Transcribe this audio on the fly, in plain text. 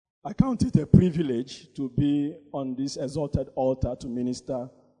I count it a privilege to be on this exalted altar to minister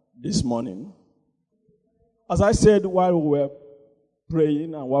this morning. As I said while we were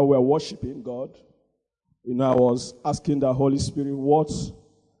praying and while we were worshiping God, I was asking the Holy Spirit, what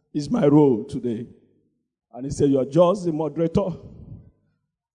is my role today? And he said, you're just the moderator.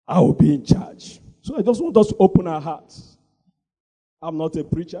 I will be in charge. So I just want us to open our hearts. I'm not a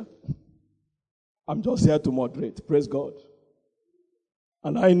preacher. I'm just here to moderate. Praise God.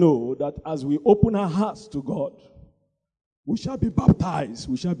 And I know that as we open our hearts to God, we shall be baptized,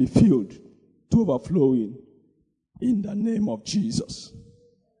 we shall be filled to overflowing in the name of Jesus.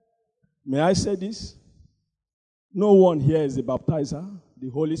 May I say this? No one here is a baptizer. The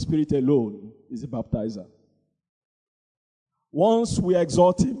Holy Spirit alone is a baptizer. Once we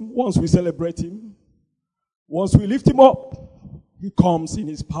exalt him, once we celebrate him, once we lift him up, he comes in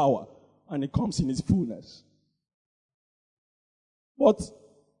his power and he comes in his fullness. But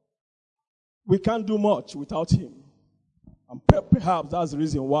we can't do much without him. And perhaps that's the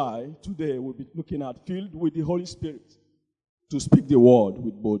reason why today we'll be looking at filled with the Holy Spirit to speak the word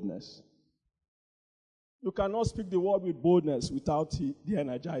with boldness. You cannot speak the word with boldness without the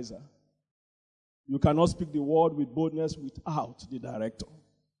energizer. You cannot speak the word with boldness without the director.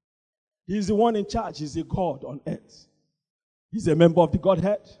 He's the one in charge. He's the God on earth. He's a member of the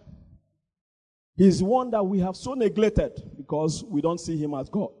Godhead. He's the one that we have so neglected because we don't see him as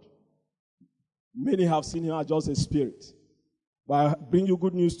God. Many have seen him as just a spirit. But I bring you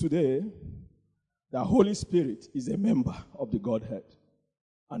good news today. The Holy Spirit is a member of the Godhead.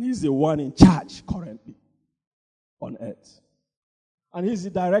 And he's the one in charge currently on earth. And he's the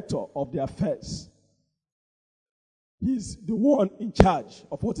director of the affairs. He's the one in charge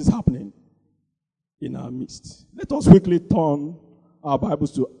of what is happening in our midst. Let us quickly turn our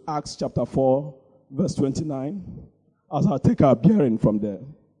Bibles to Acts chapter 4, verse 29, as I take our bearing from there.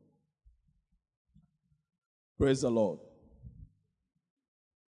 Praise the Lord.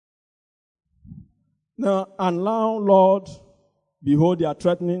 Now, Lord, behold their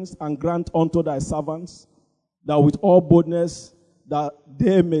threatenings, and grant unto thy servants that with all boldness that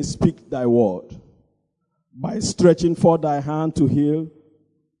they may speak thy word, by stretching forth thy hand to heal,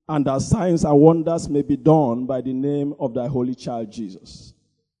 and that signs and wonders may be done by the name of thy holy child Jesus.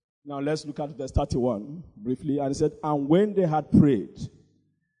 Now let's look at verse 31 briefly. And it said, and when they had prayed,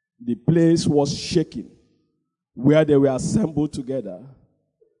 the place was shaken, where they were assembled together,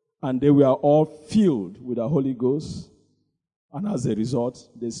 and they were all filled with the Holy Ghost, and as a result,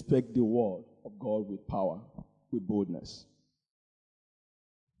 they spake the word of God with power, with boldness.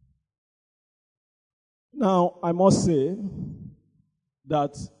 Now, I must say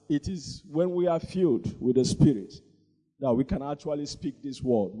that it is when we are filled with the Spirit that we can actually speak this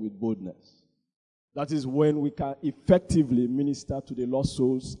word with boldness. That is when we can effectively minister to the lost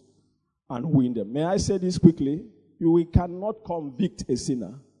souls and win them. May I say this quickly? We cannot convict a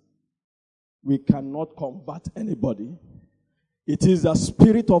sinner. We cannot convert anybody. It is the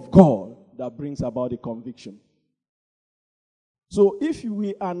Spirit of God that brings about the conviction. So if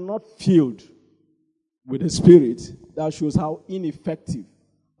we are not filled with the Spirit, that shows how ineffective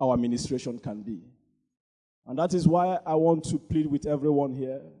our ministration can be. And that is why I want to plead with everyone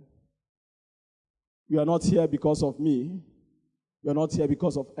here. You are not here because of me. You are not here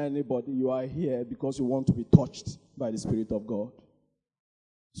because of anybody. You are here because you want to be touched by the Spirit of God.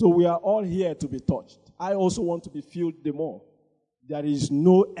 So we are all here to be touched. I also want to be filled the more. There is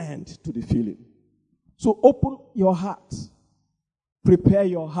no end to the feeling. So open your heart. Prepare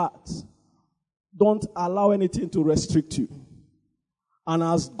your heart. Don't allow anything to restrict you. And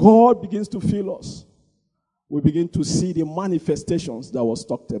as God begins to fill us, we begin to see the manifestations that was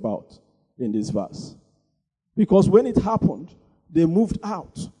talked about in this verse. Because when it happened, they moved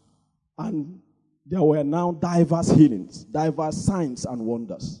out, and there were now diverse healings, diverse signs and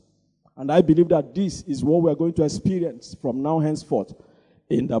wonders. And I believe that this is what we are going to experience from now henceforth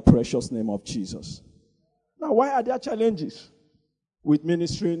in the precious name of Jesus. Now, why are there challenges with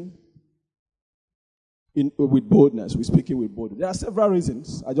ministering with boldness, with speaking with boldness? There are several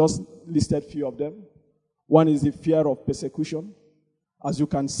reasons. I just listed a few of them. One is the fear of persecution. As you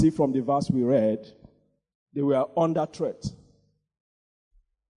can see from the verse we read, they were under threat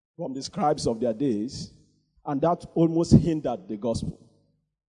from the scribes of their days, and that almost hindered the gospel.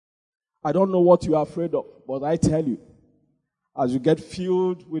 I don't know what you are afraid of, but I tell you, as you get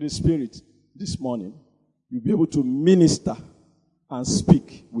filled with the Spirit this morning, you'll be able to minister and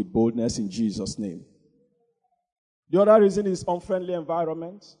speak with boldness in Jesus' name. The other reason is unfriendly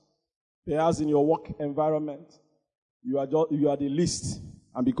environment. Perhaps in your work environment, you are the least,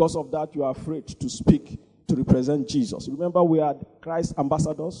 and because of that, you are afraid to speak to represent Jesus. Remember, we are Christ's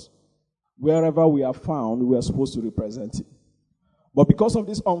ambassadors. Wherever we are found, we are supposed to represent Him. But because of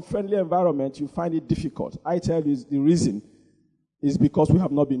this unfriendly environment, you find it difficult. I tell you, the reason is because we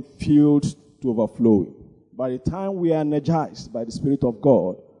have not been filled to overflowing. By the time we are energized by the Spirit of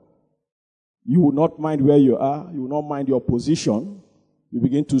God, you will not mind where you are. You will not mind your position. You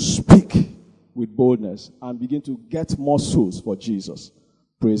begin to speak with boldness and begin to get more souls for Jesus.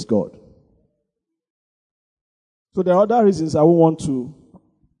 Praise God. So there are other reasons I won't want to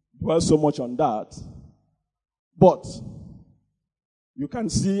dwell so much on that. But you can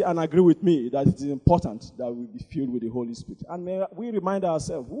see and agree with me that it is important that we be filled with the Holy Spirit. And may we remind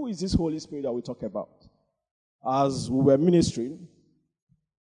ourselves, who is this Holy Spirit that we talk about? As we were ministering,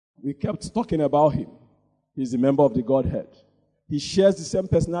 we kept talking about Him. He's a member of the Godhead. He shares the same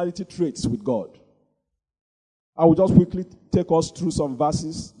personality traits with God. I will just quickly take us through some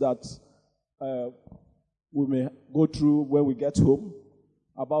verses that we may go through when we get home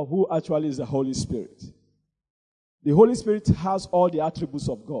about who actually is the Holy Spirit. The Holy Spirit has all the attributes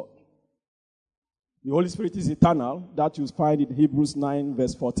of God. The Holy Spirit is eternal. That you find in Hebrews 9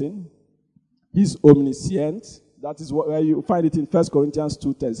 verse 14. He's omniscient. That is where you find it in 1 Corinthians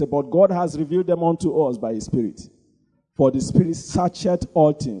 2:10. It says, but God has revealed them unto us by His Spirit. For the Spirit searcheth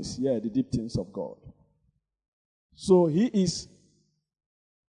all things, the deep things of God. So He is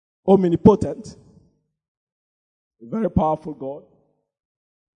omnipotent, a very powerful God.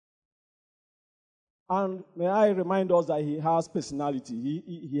 And may I remind us that He has personality.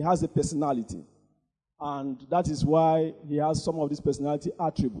 He has a personality. And that is why He has some of these personality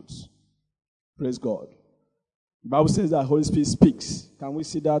attributes. Praise God. The Bible says that Holy Spirit speaks. Can we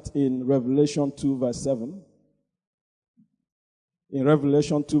see that in Revelation 2 verse 7? In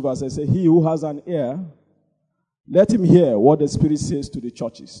Revelation 2 verse 7, it says, he who has an ear, let him hear what the Spirit says to the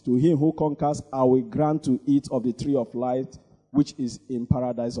churches. To him who conquers, I will grant to eat of the tree of life, which is in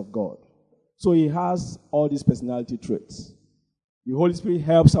paradise of God. So He has all these personality traits. The Holy Spirit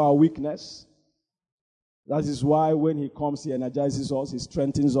helps our weakness. That is why when He comes, He energizes us, He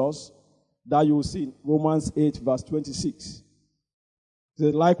strengthens us. That you will see in Romans 8 verse 26. So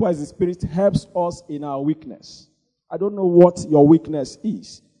likewise, the Spirit helps us in our weakness. I don't know what your weakness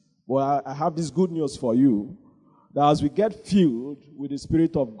is, but I have this good news for you. That as we get filled with the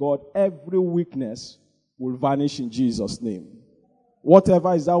Spirit of God, every weakness will vanish in Jesus' name.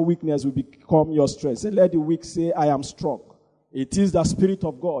 Whatever is that weakness will become your strength. Say, let the weak say, I am strong. It is the Spirit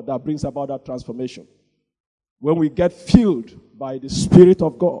of God that brings about that transformation. When we get filled by the Spirit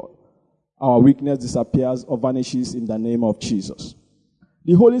of God, our weakness disappears or vanishes in the name of Jesus.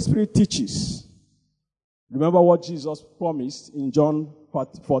 The Holy Spirit teaches. Remember what Jesus promised in John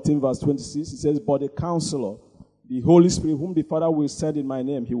 14 verse 26. He says, but the Counselor, the Holy Spirit, whom the Father will send in my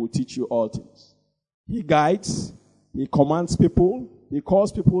name, He will teach you all things. He guides. He commands people. He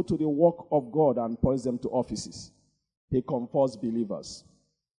calls people to the work of God and points them to offices. He comforts believers.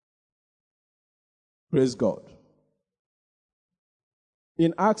 Praise God.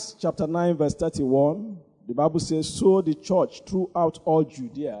 In Acts chapter 9 verse 31, the Bible says, so the church throughout all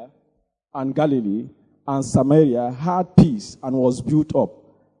Judea and Galilee and Samaria had peace and was built up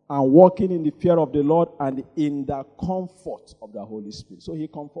and walking in the fear of the Lord and in the comfort of the Holy Spirit. So He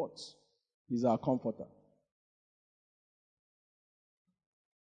comforts. He's our comforter.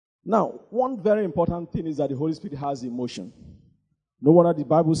 Now, one very important thing is that the Holy Spirit has emotion. No wonder the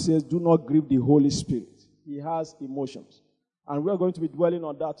Bible says, do not grieve the Holy Spirit. He has emotions. And we are going to be dwelling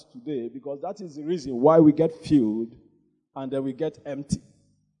on that today because that is the reason why we get filled and then we get empty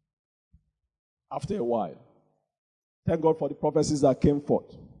after a while. Thank God for the prophecies that came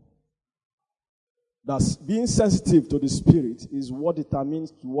forth. That being sensitive to the Spirit is what determines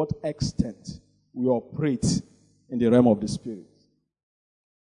to what extent we operate in the realm of the Spirit.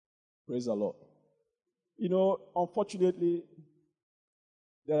 Praise the Lord. You know, unfortunately,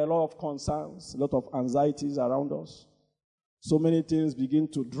 there are a lot of concerns, a lot of anxieties around us. So many things begin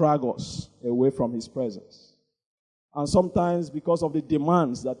to drag us away from His presence. And sometimes because of the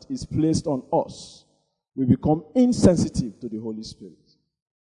demands that is placed on us, we become insensitive to the Holy Spirit.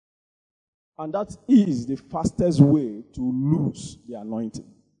 And that is the fastest way to lose the anointing.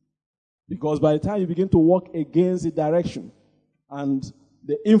 Because by the time you begin to walk against the direction and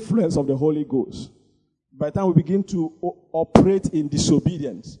the influence of the Holy Ghost, by the time we begin to operate in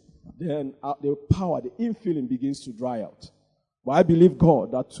disobedience, then the power, the infilling begins to dry out. But I believe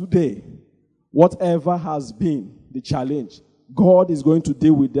God that today, whatever has been the challenge, God is going to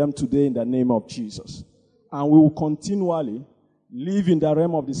deal with them today in the name of Jesus. And we will continually live in the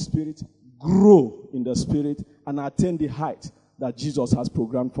realm of the Spirit, grow in the Spirit, and attain the height that Jesus has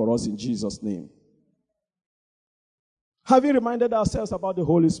programmed for us in Jesus' name. Having reminded ourselves about the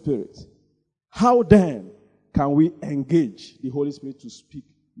Holy Spirit, how then can we engage the Holy Spirit to speak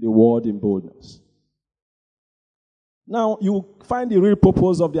the word in boldness? Now, you find the real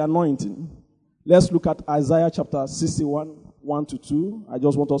purpose of the anointing. Let's look at Isaiah chapter 61, 1 to 2. I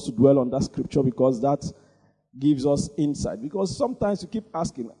just want us to dwell on that scripture because that gives us insight. Because sometimes you keep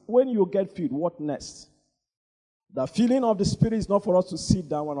asking, when you get filled, what next? The filling of the Spirit is not for us to sit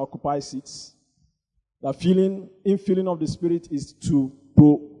down and occupy seats. The infilling of the Spirit is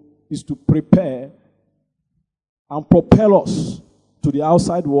to prepare and propel us to the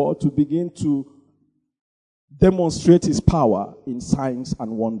outside world to begin to demonstrate His power in signs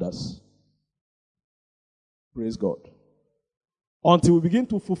and wonders. Praise God. Until we begin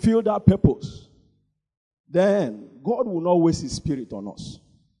to fulfill that purpose, then God will not waste His Spirit on us.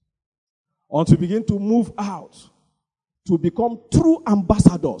 Until we begin to move out to become true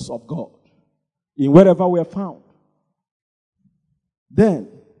ambassadors of God in wherever we are found, then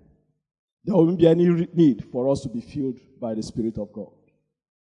there won't be any need for us to be filled by the Spirit of God.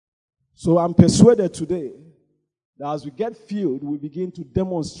 So I'm persuaded today that as we get filled, we begin to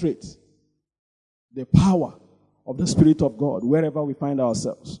demonstrate the power of the Spirit of God wherever we find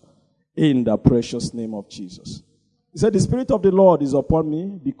ourselves, in the precious name of Jesus. He said, the Spirit of the Lord is upon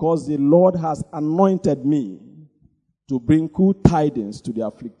me because the Lord has anointed me to bring good tidings to the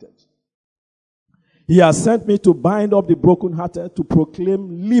afflicted. He has sent me to bind up the brokenhearted, to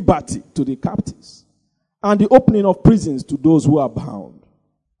proclaim liberty to the captives, and the opening of prisons to those who are bound,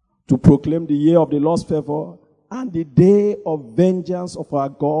 to proclaim the year of the Lord's favor and the day of vengeance of our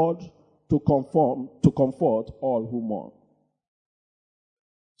God, to comfort all who mourn.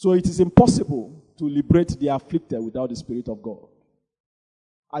 So it is impossible to liberate the afflicted without the Spirit of God.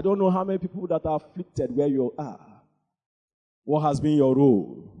 I don't know how many people that are afflicted where you are. What has been your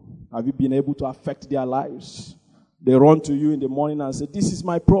role? Have you been able to affect their lives? They run to you in the morning and say, this is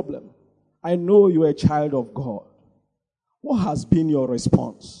my problem. I know you're a child of God. What has been your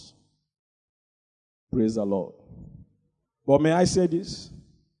response? Praise the Lord. But may I say this?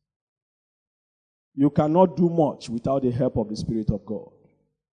 You cannot do much without the help of the Spirit of God.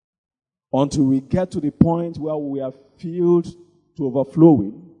 Until we get to the point where we are filled to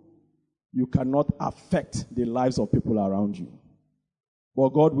overflowing, you cannot affect the lives of people around you. But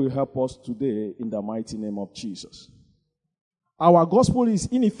God will help us today in the mighty name of Jesus. Our gospel is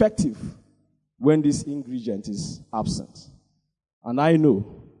ineffective when this ingredient is absent. And I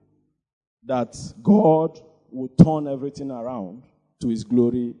know that God will turn everything around to His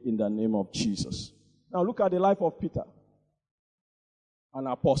glory in the name of Jesus. Now look at the life of Peter, an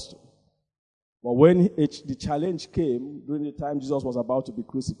apostle. But when the challenge came during the time Jesus was about to be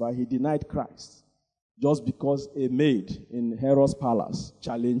crucified, he denied Christ just because a maid in Herod's palace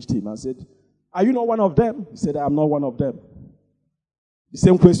challenged him and said, are you not one of them? He said, I am not one of them. The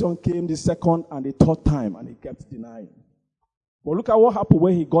same question came the second and the third time, and he kept denying. But look at what happened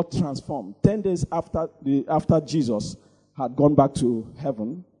when he got transformed. 10 days after Jesus had gone back to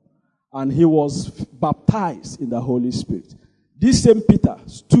heaven, and he was baptized in the Holy Spirit. This same Peter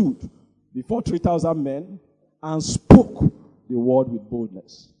stood before 3,000 men and spoke the word with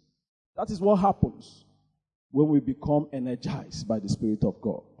boldness. That is what happens when we become energized by the Spirit of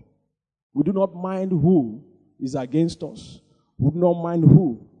God. We do not mind who is against us. We do not mind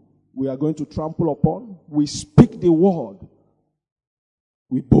who we are going to trample upon. We speak the word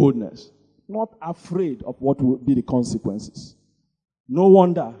with boldness, not afraid of what will be the consequences. No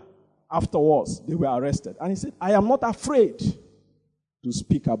wonder afterwards they were arrested. And he said, I am not afraid to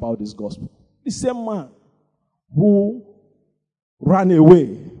speak about this gospel. The same man who ran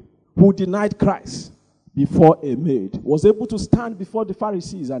away, who denied Christ before a maid, was able to stand before the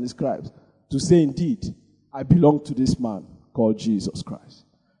Pharisees and the scribes to say, indeed, I belong to this man called Jesus Christ.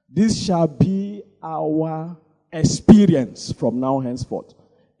 This shall be our experience from now henceforth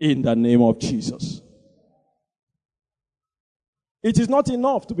in the name of Jesus. It is not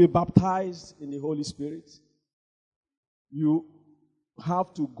enough to be baptized in the Holy Spirit. You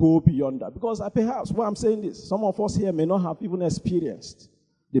have to go beyond that. Because perhaps, why I'm saying this, some of us here may not have even experienced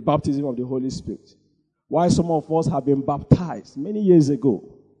the baptism of the Holy Spirit. While some of us have been baptized many years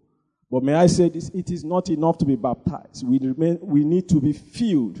ago. But may I say this, it is not enough to be baptized. We need to be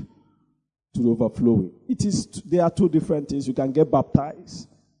filled to the overflowing. There are two different things. You can get baptized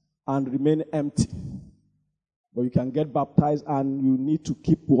and remain empty. But you can get baptized and you need to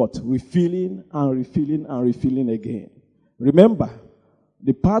keep what? Refilling and refilling and refilling again. Remember,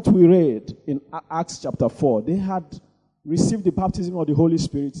 the part we read in Acts chapter 4, they had received the baptism of the Holy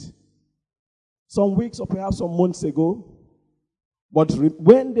Spirit some weeks or perhaps some months ago. But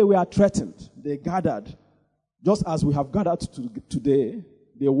when they were threatened, they gathered Just as we have gathered today,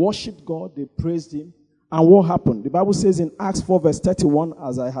 they worshiped God, they praised Him. And what happened? The Bible says in Acts 4 verse 31,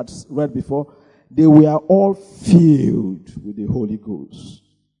 as I had read before, they were all filled with the Holy Ghost.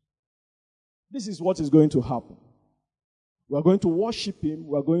 This is what is going to happen. We are going to worship Him.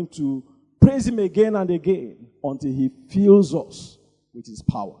 We are going to praise Him again and again until He fills us with His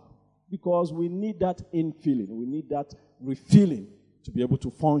power. Because we need that infilling. We need that refilling to be able to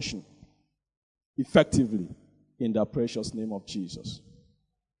function effectively in the precious name of Jesus.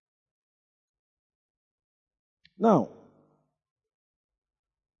 Now,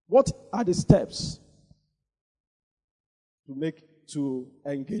 what are the steps to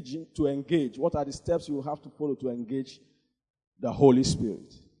engage? What are the steps you have to follow to engage the Holy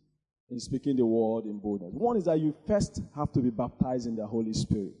Spirit in speaking the word in boldness? One is that you first have to be baptized in the Holy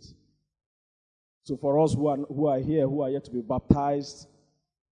Spirit. So for us who are here, who are yet to be baptized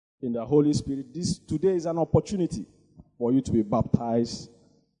in the Holy Spirit, today is an opportunity for you to be baptized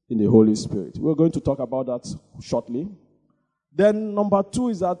in the Holy Spirit. We're going to talk about that shortly. Then number 2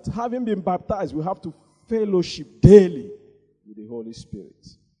 is that having been baptized, we have to fellowship daily with the Holy Spirit.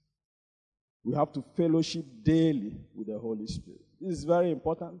 We have to fellowship daily with the Holy Spirit. This is very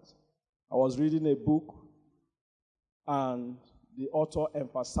important. I was reading a book, and the author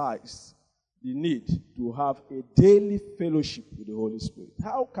emphasized the need to have a daily fellowship with the Holy Spirit.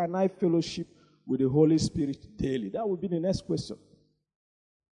 How can I fellowship with the Holy Spirit daily? That would be the next question.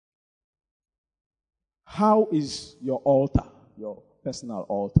 How is your altar, your personal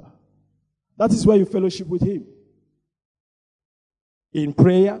altar? That is where you fellowship with Him. In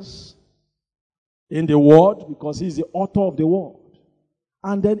prayers, in the Word, because He's the author of the Word.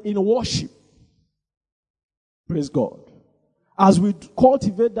 And then in worship. Praise God. As we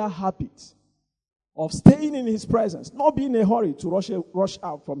cultivate that habit of staying in His presence, not being in a hurry to rush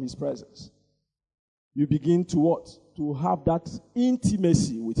out from His presence, you begin to what? To have that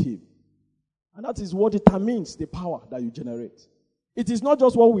intimacy with Him. And that is what determines the power that you generate. It is not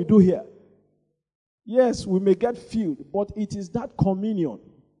just what we do here. Yes, we may get filled, but it is that communion,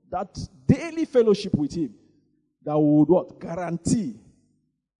 that daily fellowship with Him that would what? Guarantee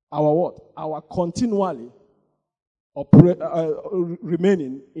our what? Our continually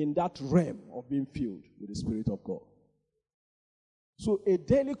remaining in that realm of being filled with the Spirit of God. So a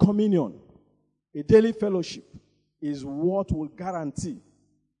daily communion, a daily fellowship is what will guarantee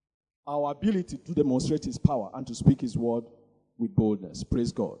our ability to demonstrate His power and to speak His word with boldness.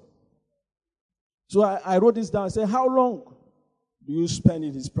 Praise God. So I wrote this down and said, how long do you spend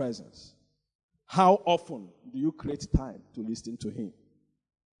in His presence? How often do you create time to listen to Him?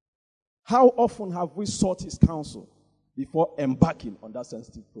 How often have we sought His counsel before embarking on that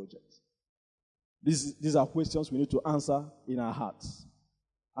sensitive project? These are questions we need to answer in our hearts.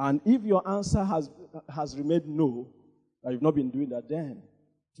 And if your answer has remained no, that you've not been doing that, then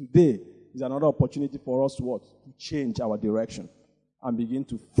today is another opportunity for us to what? To change our direction and begin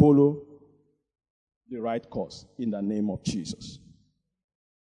to follow the right course in the name of Jesus.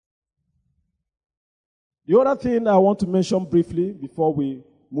 The other thing I want to mention briefly before we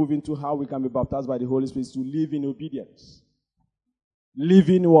move into how we can be baptized by the Holy Spirit is to live in obedience. Live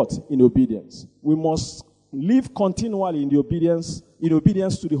in what? In obedience. We must live continually in obedience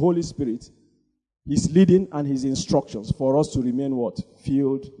to the Holy Spirit, His leading and His instructions for us to remain what?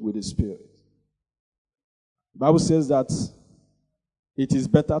 Filled with the Spirit. The Bible says that it is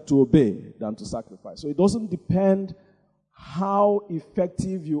better to obey than to sacrifice. So it doesn't depend how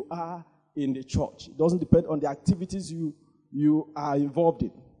effective you are in the church. It doesn't depend on the activities you are involved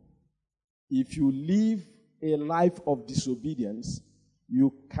in. If you live a life of disobedience,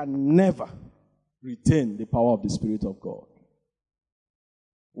 you can never retain the power of the Spirit of God.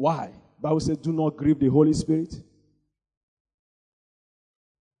 Why? The Bible says, do not grieve the Holy Spirit,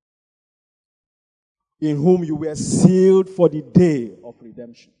 in whom you were sealed for the day of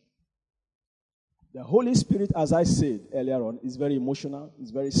redemption. The Holy Spirit, as I said earlier on, is very emotional,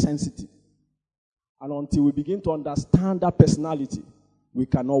 is very sensitive. And until we begin to understand that personality, we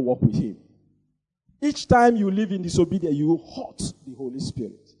cannot walk with Him. Each time you live in disobedience, you hurt the Holy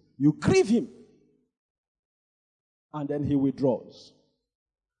Spirit. You grieve Him. And then He withdraws.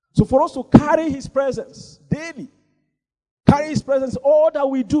 So for us to carry His presence daily, carry His presence all that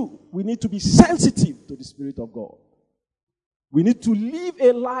we do, we need to be sensitive to the Spirit of God. We need to live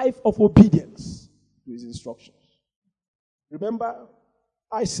a life of obedience to His instructions. Remember,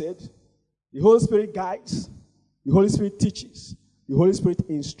 I said, the Holy Spirit guides, the Holy Spirit teaches, the Holy Spirit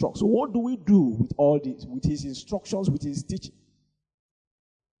instructs. So what do we do with all this, with His instructions, with His teaching?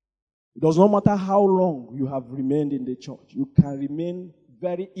 It does not matter how long you have remained in the church. You can remain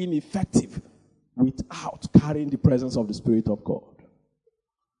very ineffective without carrying the presence of the Spirit of God.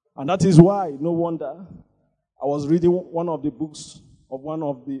 And that is why, no wonder, I was reading one of the books of one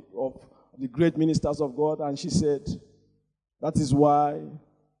of the great ministers of God, and she said, that is why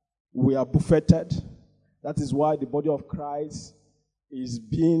we are buffeted. That is why the body of Christ is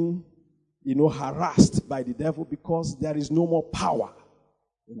being, harassed by the devil, because there is no more power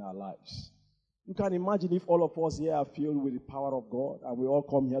in our lives. You can imagine if all of us here are filled with the power of God and we all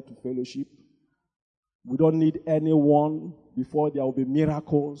come here to fellowship. We don't need anyone before there will be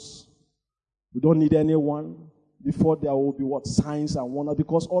miracles. We don't need anyone before there will be signs and wonders,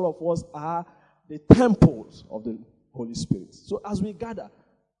 because all of us are the temples of the Holy Spirit. So as we gather,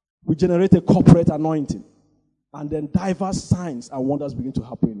 we generate a corporate anointing, and then diverse signs and wonders begin to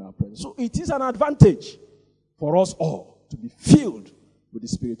happen in our presence. So it is an advantage for us all to be filled with the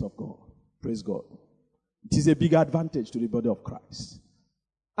Spirit of God. Praise God. It is a big advantage to the body of Christ.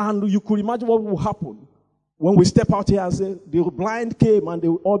 And you could imagine what will happen when we step out here and say, the blind came and they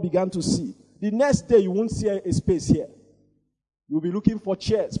all began to see. The next day, you won't see a space here. You'll be looking for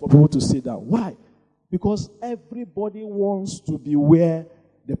chairs for people to sit down. Why? Because everybody wants to be where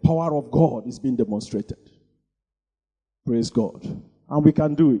the power of God is being demonstrated. Praise God. And we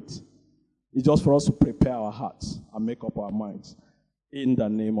can do it. It's just for us to prepare our hearts and make up our minds in the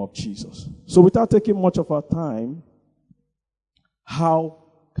name of Jesus. So without taking much of our time, how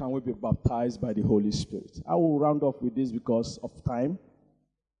can we be baptized by the Holy Spirit? I will round off with this because of time.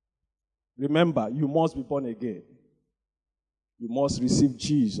 Remember, you must be born again. You must receive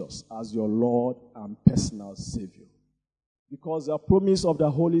Jesus as your Lord and personal Savior. Because the promise of the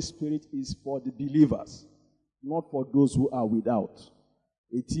Holy Spirit is for the believers, not for those who are without.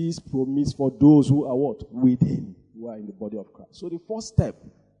 It is promised for those who are what? Within, who are in the body of Christ. So the first step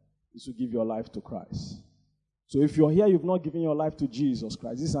is to give your life to Christ. So if you're here, you've not given your life to Jesus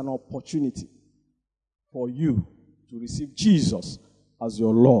Christ, this is an opportunity for you to receive Jesus as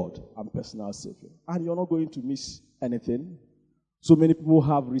your Lord and personal Savior. And you're not going to miss anything. So many people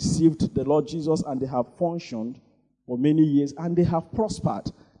have received the Lord Jesus and they have functioned for many years and they have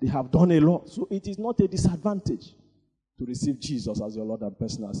prospered. They have done a lot. So it is not a disadvantage to receive Jesus as your Lord and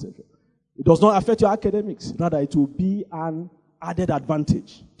personal Savior. It does not affect your academics. Rather, it will be an added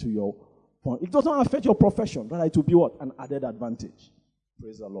advantage to your point. It does not affect your profession. Rather, it will be what? An added advantage.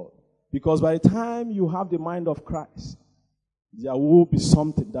 Praise the Lord. Because by the time you have the mind of Christ, there will be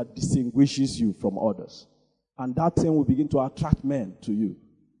something that distinguishes you from others. And that thing will begin to attract men to you,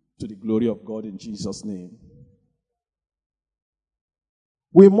 to the glory of God in Jesus' name.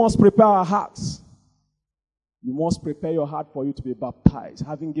 We must prepare our hearts. You must prepare your heart for you to be baptized.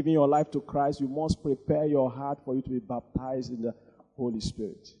 Having given your life to Christ, you must prepare your heart for you to be baptized in the Holy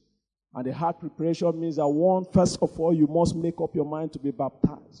Spirit. And the heart preparation means that first of all, you must make up your mind to be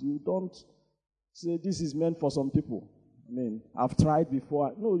baptized. You don't say, this is meant for some people. I've tried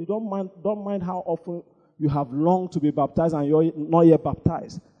before. No, you don't mind how often you have longed to be baptized and you're not yet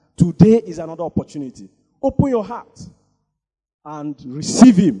baptized. Today is another opportunity. Open your heart and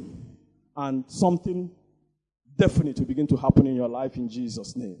receive Him, and something definite will begin to happen in your life in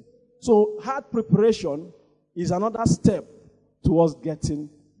Jesus' name. So heart preparation is another step towards getting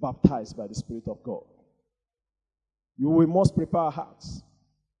baptized by the Spirit of God. We must prepare our hearts.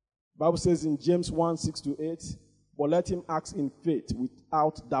 The Bible says in James 1:6-8, but let him act in faith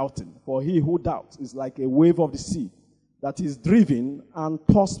without doubting. For he who doubts is like a wave of the sea that is driven and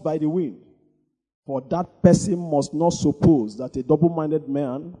tossed by the wind. For that person must not suppose that a double-minded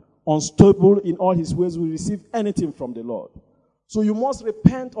man, unstable in all his ways, will receive anything from the Lord. So you must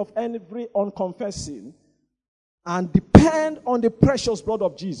repent of every unconfessed sin and depend on the precious blood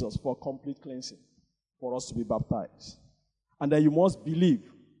of Jesus for complete cleansing, for us to be baptized. And then you must believe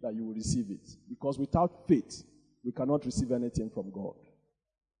that you will receive it. Because without faith, we cannot receive anything from God.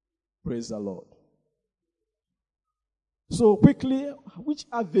 Praise the Lord. So quickly, what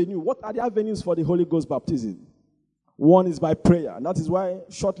are the avenues for the Holy Ghost baptism? One is by prayer, and that is why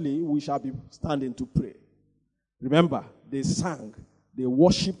shortly we shall be standing to pray. Remember, they sang, they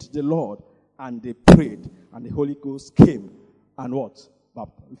worshipped the Lord, and they prayed, and the Holy Ghost came and what?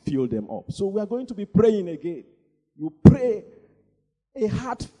 Filled them up. So we are going to be praying again. You pray a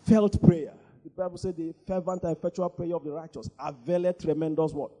heartfelt prayer. The Bible said the fervent and effectual prayer of the righteous availeth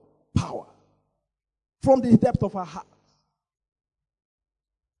tremendous what? Power. From the depth of our heart.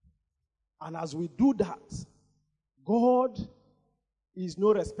 And as we do that, God is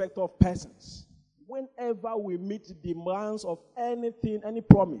no respecter of persons. Whenever we meet the demands of anything, any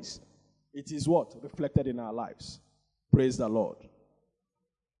promise, it is what? Reflected in our lives. Praise the Lord.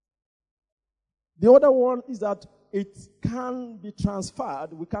 The other one is that it can be transferred,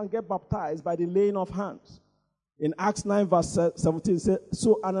 we can get baptized by the laying of hands. In Acts 9 verse 17, it says,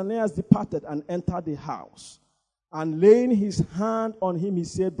 so Ananias departed and entered the house. And laying his hand on him, he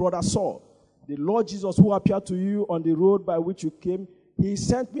said, Brother Saul, the Lord Jesus who appeared to you on the road by which you came, he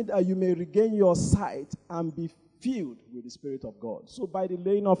sent me that you may regain your sight and be filled with the Spirit of God. So by the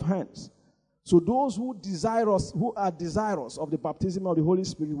laying of hands. So those who are desirous of the baptism of the Holy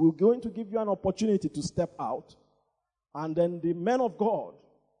Spirit, we're going to give you an opportunity to step out. And then the men of God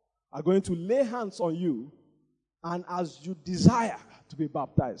are going to lay hands on you. And as you desire to be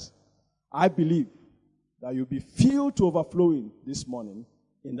baptized, I believe that you'll be filled to overflowing this morning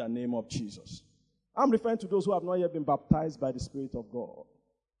in the name of Jesus. I'm referring to those who have not yet been baptized by the Spirit of God,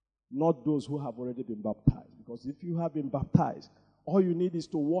 not those who have already been baptized. Because if you have been baptized, all you need is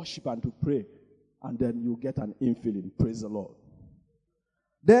to worship and to pray, and then you get an infilling. Praise the Lord.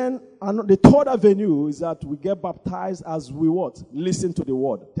 Then the third avenue is that we get baptized as we what? Listen to the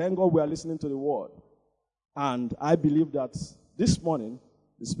word. Thank God we are listening to the word. And I believe that this morning,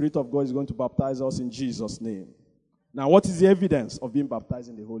 the Spirit of God is going to baptize us in Jesus' name. Now, what is the evidence of being baptized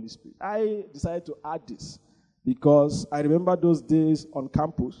in the Holy Spirit? I decided to add this because I remember those days on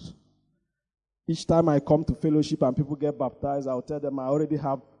campus. Each time I come to fellowship and people get baptized, I'll tell them I already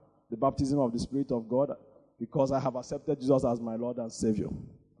have the baptism of the Spirit of God because I have accepted Jesus as my Lord and Savior.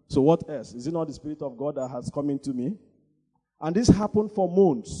 So what else? Is it not the Spirit of God that has come into me? And this happened for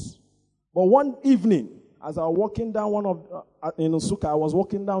months. But one evening, as I was walking down in Osuka, I was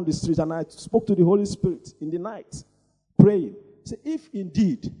walking down the street and I spoke to the Holy Spirit in the night, praying. Say, if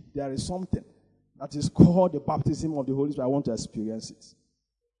indeed there is something that is called the baptism of the Holy Spirit, I want to experience it.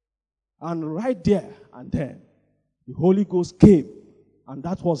 And right there and then, the Holy Ghost came, and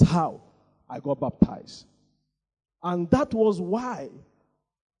that was how I got baptized. And that was why,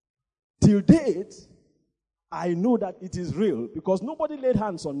 till date, I know that it is real, because nobody laid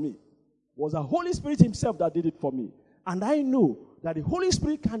hands on me. It was the Holy Spirit himself that did it for me. And I know that the Holy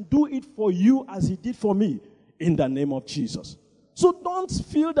Spirit can do it for you as he did for me, in the name of Jesus. So don't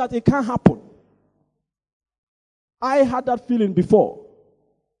feel that it can't happen. I had that feeling before.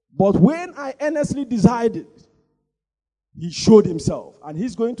 But when I earnestly desired it, he showed himself. And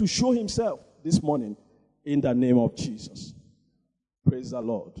he's going to show himself this morning in the name of Jesus. Praise the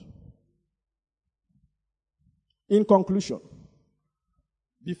Lord. In conclusion,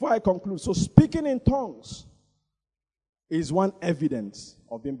 before I conclude, so speaking in tongues is one evidence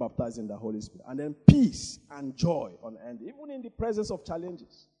of being baptized in the Holy Spirit. And then peace and joy unending. Even in the presence of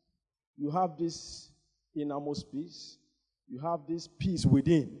challenges, you have this innermost peace. You have this peace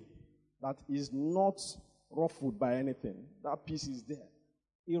within that is not ruffled by anything. That peace is there,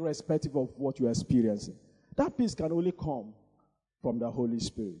 irrespective of what you are experiencing. That peace can only come from the Holy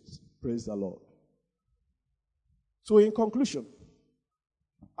Spirit. Praise the Lord. So in conclusion,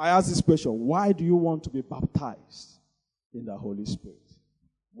 I ask this question: why do you want to be baptized in the Holy Spirit?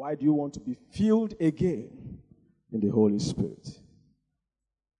 Why do you want to be filled again in the Holy Spirit?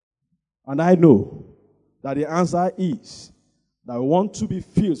 And I know that the answer is that we want to be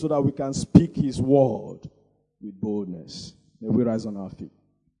filled so that we can speak his word with boldness. May we rise on our feet.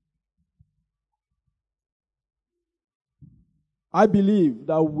 I believe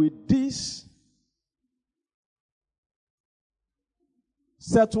that with this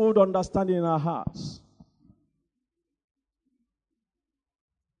settled understanding in our hearts,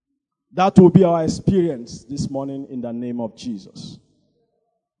 that will be our experience this morning in the name of Jesus.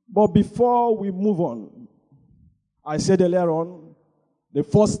 But before we move on, I said earlier on, the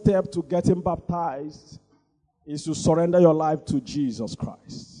first step to getting baptized is to surrender your life to Jesus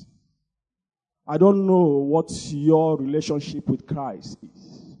Christ. I don't know what your relationship with Christ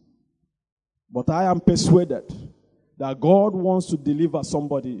is, but I am persuaded that God wants to deliver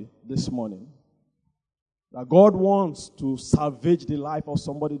somebody this morning. That God wants to salvage the life of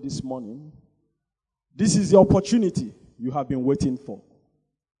somebody this morning. This is the opportunity you have been waiting for.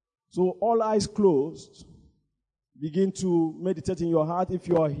 So all eyes closed, begin to meditate in your heart. If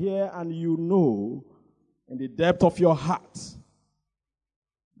you are here and you know in the depth of your heart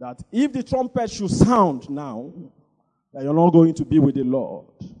that if the trumpet should sound now, that you're not going to be with the Lord,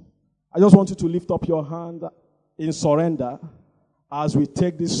 I just want you to lift up your hand in surrender as we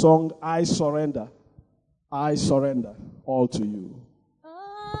take this song, I surrender all to you.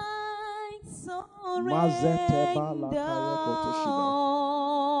 I surrender.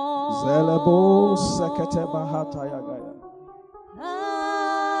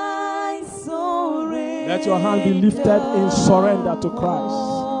 I surrender. Let your hand be lifted in surrender to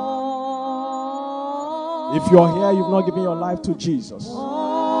Christ. If you're here, you've not given your life to Jesus.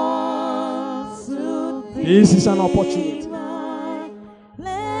 This is an opportunity.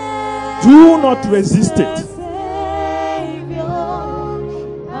 Do not resist it.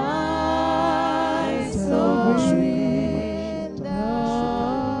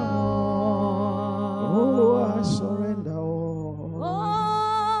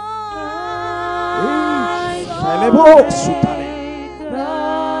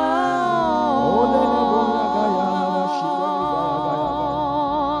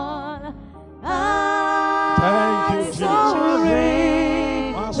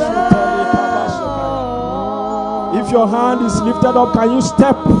 If your hand is lifted up, can you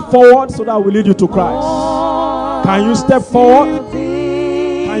step forward so that we lead you to Christ? Can you step forward?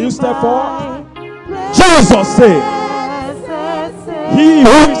 Can you step forward? Jesus said, he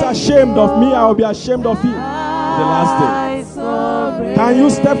who is ashamed of me, I will be ashamed of him in the last day. Can you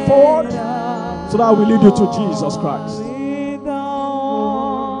step forward so that we lead you to Jesus Christ?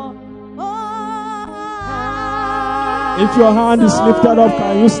 If your hand is lifted up,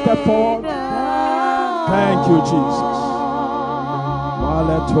 can you step forward? Thank you, Jesus.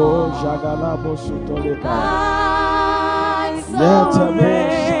 Maleto jagalabo sutoleka.